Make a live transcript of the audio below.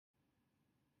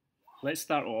let's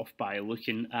start off by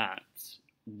looking at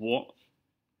what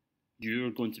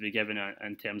you're going to be given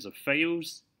in terms of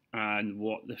files and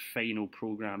what the final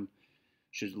program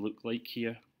should look like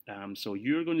here. So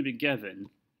you're going to be given,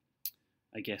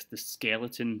 I guess, the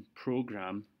skeleton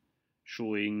program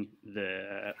showing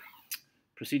the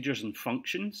procedures and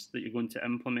functions that you're going to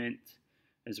implement,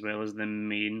 as well as the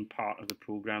main part of the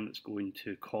program that's going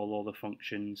to call all the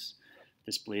functions,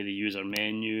 display the user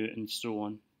menu, and so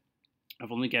on.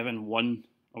 I've only given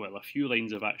a few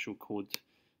lines of actual code,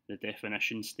 the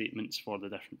definition statements for the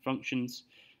different functions,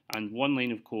 and one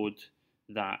line of code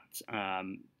that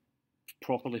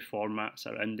properly formats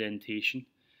our indentation.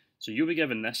 So you'll be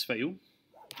given this file.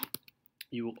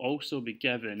 You will also be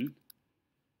given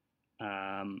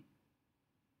a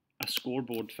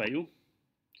scoreboard file,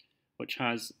 which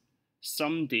has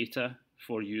some data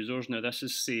for users. Now this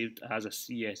is saved as a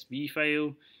CSV file.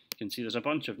 You can see there's a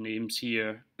bunch of names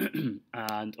here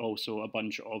and also a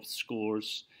bunch of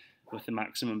scores, with the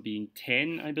maximum being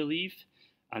 10, I believe,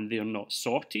 and they're not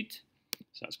sorted.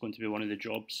 So that's going to be one of the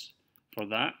jobs for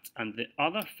that. And the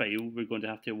other file we're going to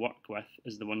have to work with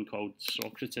is the one called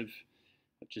Socrative,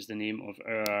 which is the name of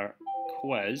our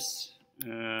quiz,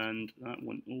 and that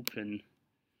won't open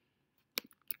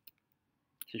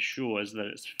to show us that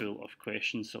it's full of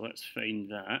questions. So let's find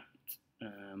that.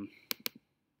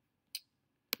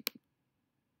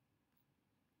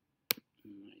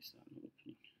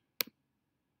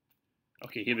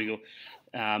 Okay, here we go.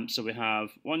 So we have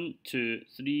 1, 2,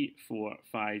 3, 4,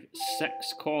 5,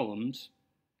 6 columns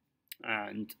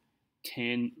and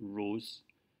 10 rows.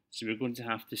 So we're going to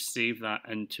have to save that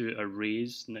into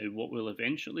arrays. Now what we'll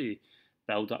eventually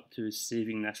build up to is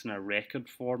saving this in a record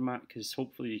format, because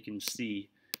hopefully you can see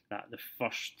that the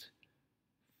first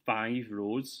 5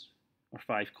 rows, or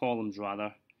 5 columns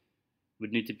rather,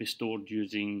 would need to be stored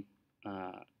using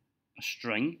a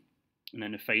string, and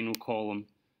then the final column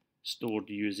stored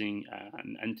using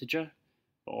an integer.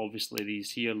 But obviously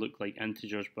these here look like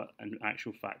integers, but in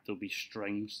actual fact they'll be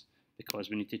strings, because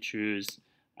we need to choose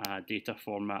a data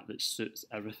format that suits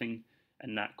everything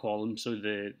in that column. So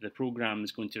the program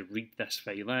is going to read this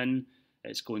file in,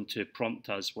 it's going to prompt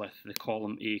us with the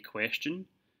column A question,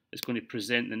 it's going to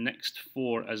present the next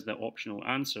 4 as the optional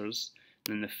answers,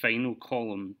 and then the final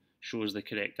column shows the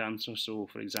correct answer. So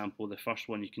for example, the first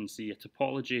one, you can see a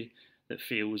topology that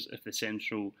fails if the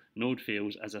central node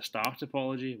fails as a star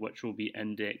topology, which will be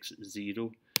index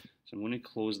 0. So I'm going to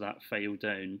close that file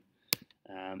down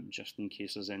just in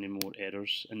case there's any more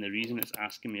errors. And the reason it's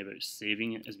asking me about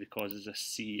saving it is because it's a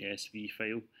CSV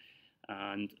file,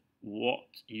 and what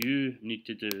you need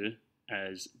to do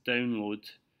is download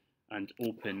and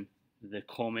open the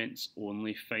comments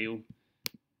only file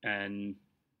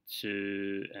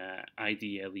into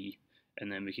IDLE,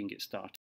 and then we can get started.